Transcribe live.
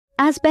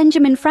As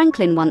Benjamin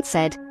Franklin once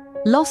said,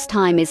 "Lost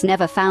time is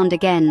never found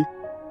again."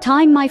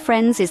 Time, my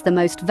friends, is the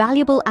most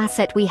valuable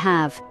asset we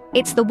have.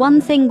 It's the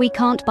one thing we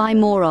can't buy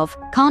more of,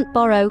 can't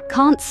borrow,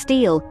 can't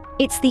steal.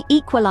 It's the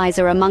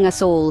equalizer among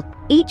us all.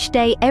 Each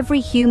day, every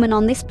human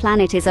on this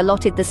planet is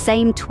allotted the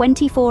same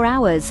 24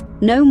 hours,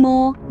 no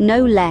more,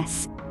 no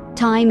less.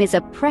 Time is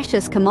a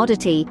precious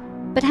commodity,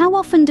 but how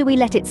often do we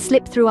let it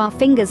slip through our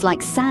fingers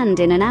like sand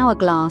in an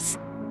hourglass?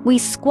 We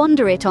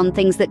squander it on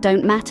things that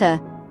don't matter,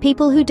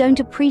 people who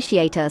don't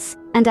appreciate us,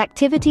 and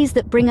activities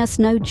that bring us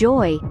no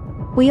joy.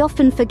 We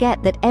often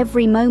forget that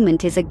every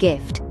moment is a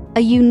gift,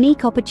 a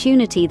unique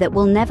opportunity that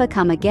will never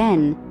come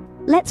again.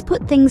 Let's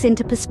put things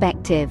into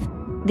perspective.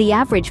 The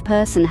average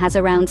person has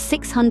around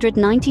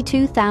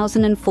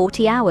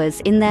 692,040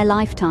 hours in their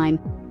lifetime.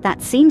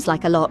 That seems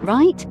like a lot,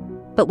 right?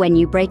 But when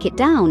you break it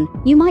down,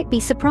 you might be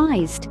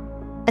surprised.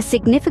 A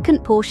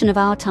significant portion of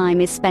our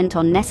time is spent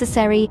on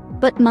necessary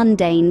but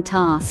mundane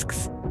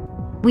tasks.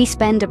 We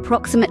spend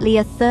approximately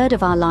a third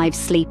of our lives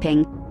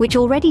sleeping, which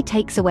already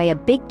takes away a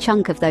big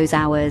chunk of those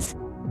hours.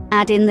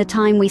 Add in the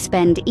time we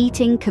spend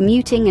eating,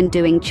 commuting, and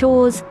doing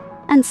chores,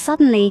 and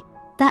suddenly,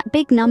 that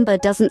big number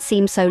doesn't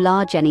seem so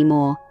large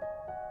anymore.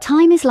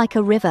 Time is like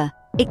a river.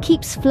 It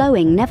keeps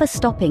flowing, never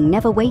stopping,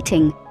 never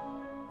waiting.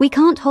 We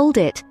can't hold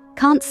it,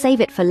 can't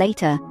save it for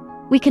later.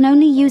 We can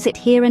only use it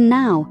here and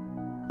now.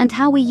 And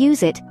how we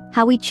use it,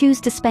 how we choose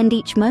to spend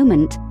each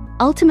moment,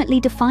 ultimately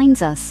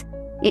defines us.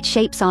 It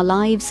shapes our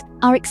lives,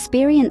 our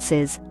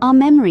experiences, our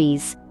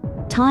memories.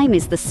 Time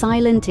is the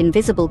silent,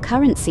 invisible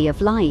currency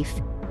of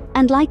life.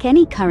 And like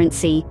any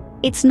currency,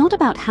 it's not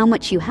about how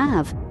much you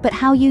have, but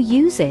how you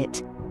use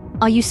it.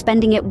 Are you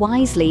spending it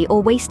wisely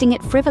or wasting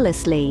it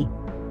frivolously?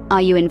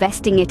 Are you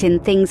investing it in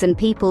things and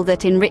people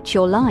that enrich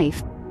your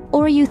life?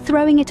 Or are you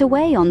throwing it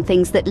away on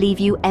things that leave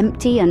you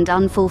empty and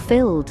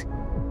unfulfilled?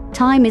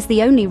 Time is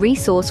the only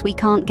resource we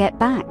can't get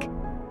back.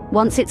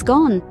 Once it's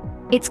gone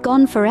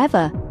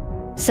forever.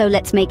 So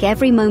let's make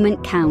every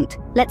moment count.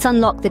 Let's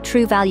unlock the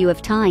true value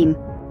of time.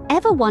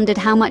 Ever wondered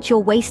how much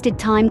your wasted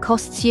time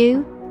costs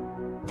you?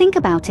 Think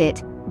about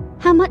it.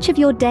 How much of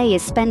your day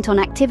is spent on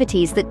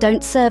activities that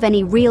don't serve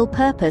any real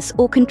purpose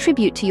or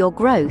contribute to your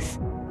growth?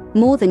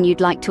 More than you'd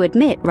like to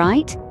admit,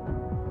 right?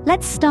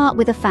 Let's start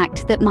with a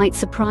fact that might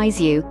surprise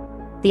you.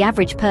 The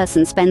average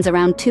person spends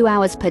around 2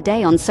 hours per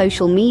day on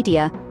social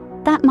media.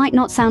 That might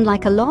not sound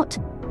like a lot,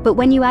 but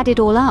when you add it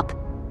all up,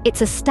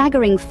 it's a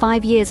staggering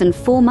 5 years and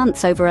 4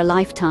 months over a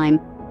lifetime.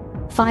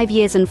 5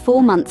 years and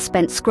 4 months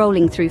spent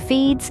scrolling through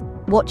feeds,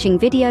 watching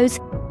videos,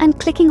 and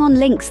clicking on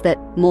links that,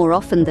 more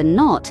often than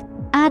not,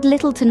 add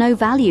little to no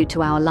value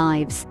to our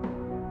lives.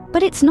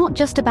 But it's not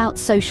just about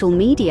social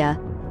media.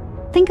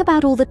 Think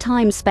about all the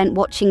time spent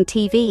watching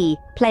TV,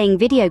 playing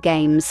video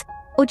games,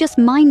 or just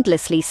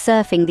mindlessly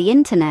surfing the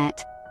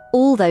internet.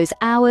 All those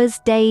hours,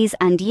 days,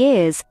 and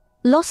years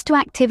lost to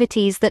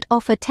activities that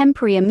offer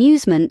temporary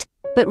amusement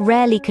but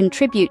rarely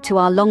contribute to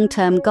our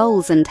long-term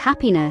goals and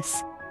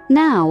happiness.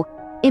 Now,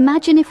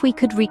 imagine if we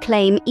could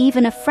reclaim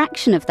even a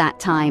fraction of that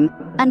time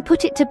and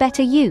put it to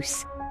better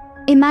use.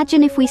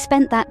 Imagine if we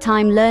spent that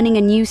time learning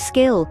a new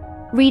skill,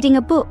 reading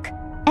a book,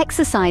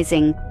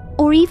 exercising,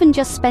 or even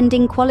just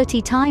spending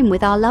quality time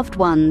with our loved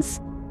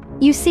ones.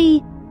 You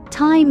see,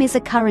 time is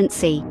a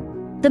currency,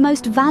 the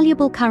most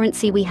valuable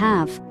currency we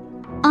have.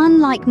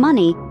 Unlike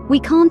money, we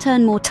can't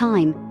earn more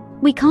time.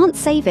 We can't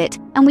save it,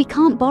 and we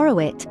can't borrow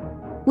it.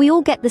 We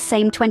all get the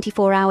same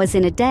 24 hours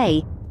in a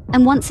day,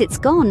 and once it's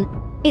gone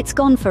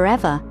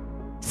forever.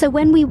 So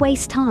when we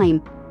waste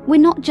time, we're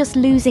not just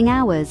losing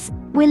hours,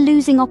 we're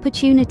losing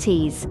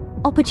opportunities.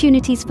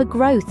 Opportunities for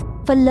growth,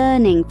 for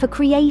learning, for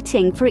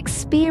creating, for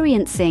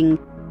experiencing.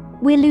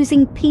 We're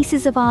losing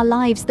pieces of our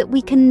lives that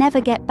we can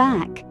never get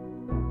back.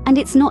 And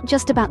it's not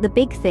just about the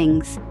big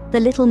things, the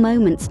little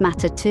moments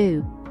matter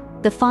too.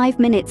 The 5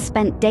 minutes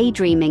spent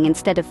daydreaming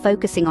instead of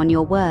focusing on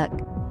your work.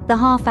 The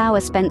half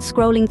hour spent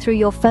scrolling through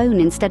your phone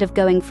instead of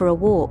going for a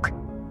walk.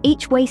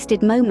 Each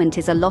wasted moment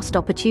is a lost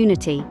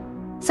opportunity.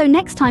 So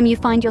next time you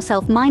find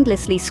yourself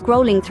mindlessly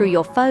scrolling through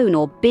your phone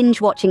or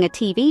binge-watching a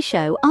TV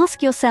show,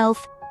 ask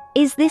yourself,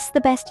 is this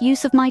the best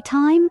use of my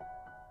time?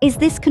 Is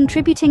this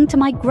contributing to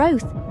my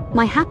growth,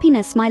 my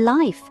happiness, my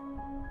life?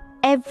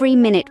 Every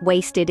minute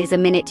wasted is a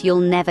minute you'll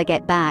never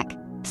get back.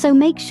 So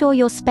make sure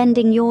you're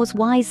spending yours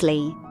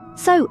wisely.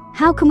 So,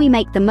 how can we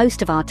make the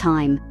most of our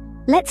time?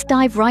 Let's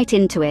dive right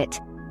into it.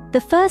 The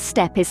first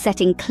step is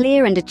setting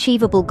clear and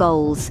achievable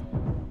goals.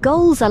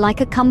 Goals are like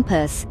a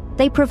compass.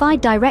 They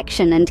provide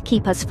direction and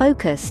keep us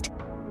focused.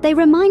 They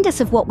remind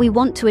us of what we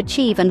want to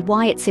achieve and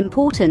why it's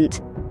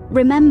important.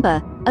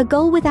 Remember, a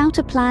goal without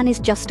a plan is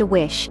just a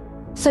wish.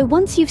 So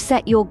once you've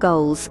set your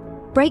goals,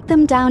 break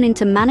them down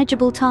into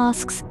manageable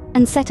tasks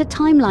and set a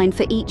timeline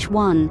for each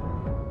one.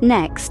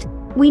 Next,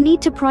 we need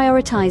to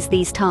prioritize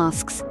these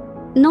tasks.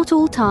 Not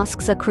all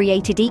tasks are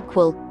created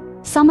equal.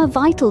 Some are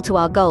vital to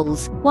our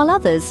goals, while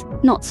others,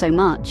 not so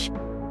much.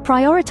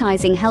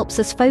 Prioritizing helps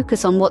us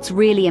focus on what's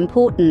really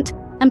important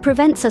and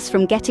prevents us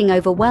from getting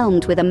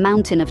overwhelmed with a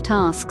mountain of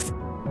tasks.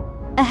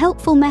 A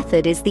helpful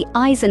method is the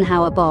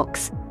Eisenhower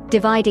box.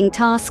 dividing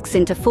tasks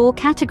into 4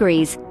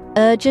 categories: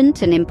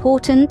 urgent and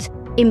important,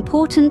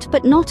 important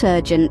but not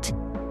urgent,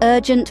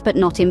 urgent but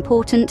not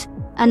important,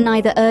 and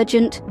neither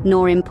urgent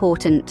nor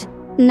important.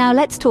 Now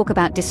let's talk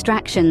about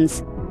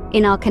distractions.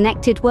 In our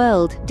connected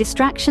world,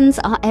 distractions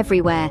are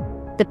everywhere.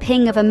 The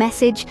ping of a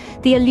message,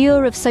 the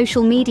allure of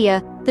social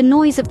media, the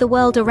noise of the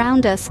world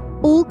around us,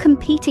 all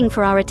competing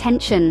for our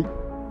attention.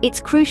 It's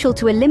crucial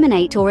to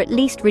eliminate or at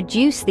least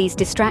reduce these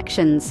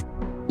distractions.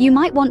 You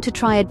might want to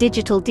try a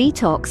digital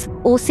detox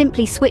or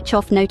simply switch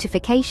off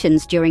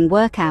notifications during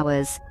work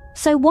hours.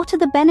 So what are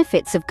the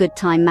benefits of good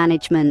time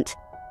management?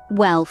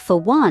 Well,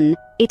 for one,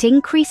 it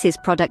increases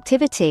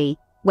productivity.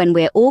 When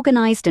we're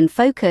organized and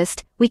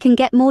focused, we can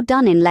get more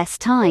done in less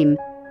time.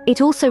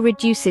 It also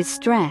reduces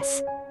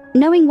stress.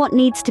 Knowing what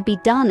needs to be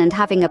done and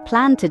having a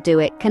plan to do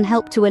it can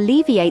help to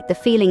alleviate the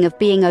feeling of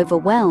being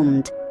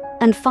overwhelmed.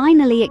 And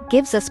finally, it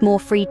gives us more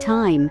free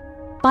time.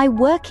 By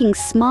working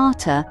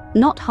smarter,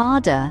 not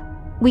harder,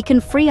 we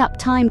can free up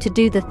time to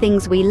do the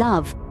things we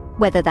love,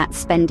 whether that's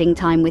spending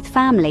time with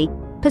family,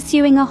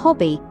 pursuing a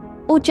hobby,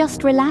 or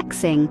just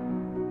relaxing.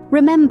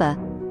 Remember,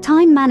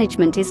 time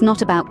management is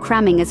not about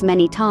cramming as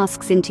many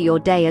tasks into your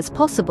day as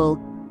possible.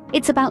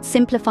 It's about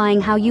simplifying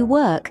how you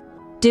work,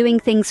 doing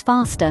things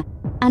faster,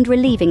 and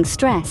relieving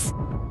stress.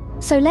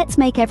 So let's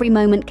make every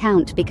moment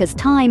count, because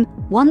time,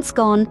 once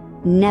gone,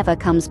 never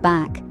comes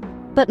back.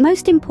 But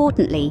most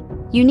importantly,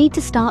 you need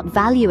to start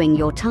valuing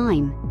your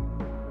time.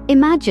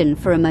 Imagine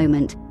for a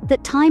moment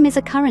that time is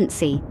a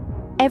currency.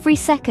 Every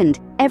second,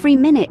 every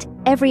minute,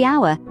 every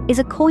hour is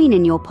a coin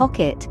in your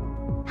pocket.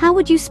 How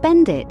would you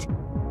spend it?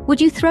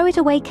 Would you throw it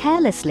away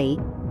carelessly,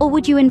 or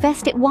would you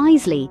invest it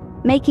wisely,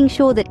 making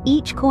sure that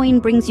each coin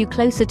brings you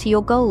closer to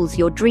your goals,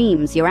 your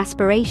dreams, your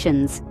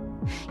aspirations?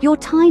 Your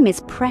time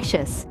is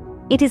precious.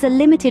 It is a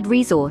limited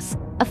resource,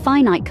 a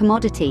finite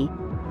commodity.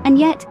 And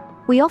yet,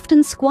 we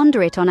often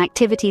squander it on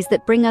activities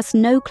that bring us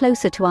no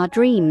closer to our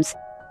dreams,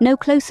 no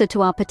closer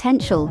to our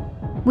potential.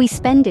 We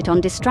spend it on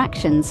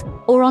distractions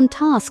or on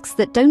tasks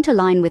that don't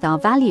align with our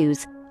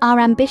values, our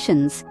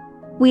ambitions.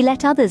 We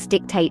let others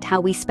dictate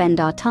how we spend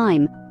our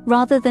time,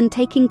 rather than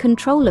taking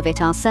control of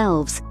it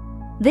ourselves.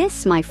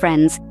 This, my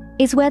friends,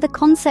 is where the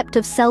concept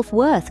of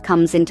self-worth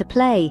comes into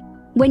play.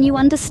 When you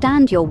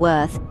understand your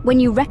worth, when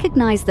you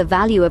recognize the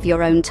value of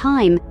your own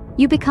time,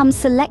 you become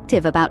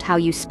selective about how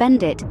you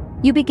spend it.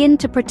 You begin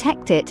to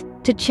protect it,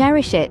 to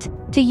cherish it,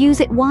 to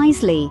use it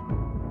wisely.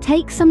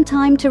 Take some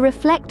time to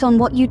reflect on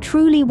what you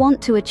truly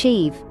want to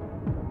achieve.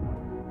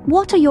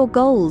 What are your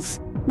goals?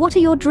 What are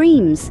your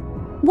dreams?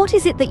 What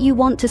is it that you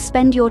want to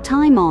spend your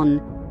time on?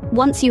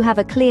 Once you have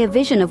a clear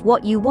vision of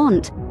what you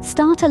want,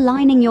 start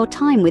aligning your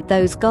time with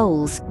those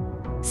goals.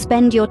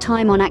 Spend your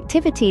time on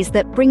activities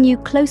that bring you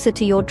closer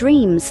to your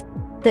dreams,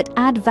 that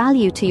add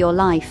value to your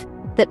life,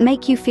 that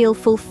make you feel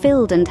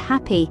fulfilled and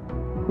happy.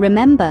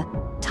 Remember,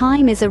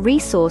 time is a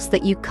resource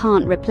that you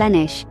can't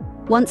replenish.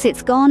 Once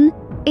it's gone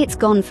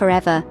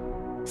forever.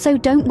 So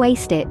don't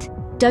waste it.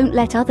 Don't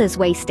let others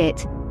waste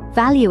it.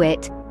 Value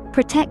it.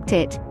 Protect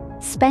it.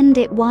 Spend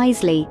it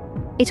wisely.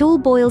 It all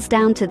boils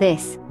down to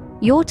this.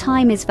 Your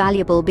time is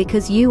valuable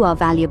because you are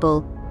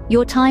valuable.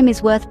 Your time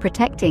is worth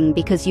protecting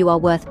because you are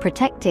worth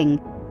protecting.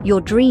 Your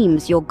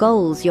dreams, your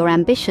goals, your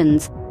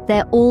ambitions,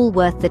 they're all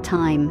worth the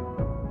time.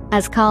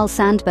 As Carl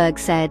Sandburg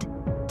said,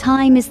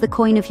 time is the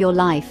coin of your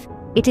life.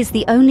 It is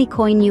the only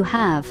coin you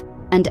have,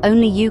 and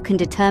only you can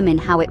determine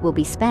how it will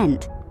be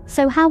spent.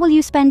 So how will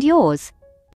you spend yours?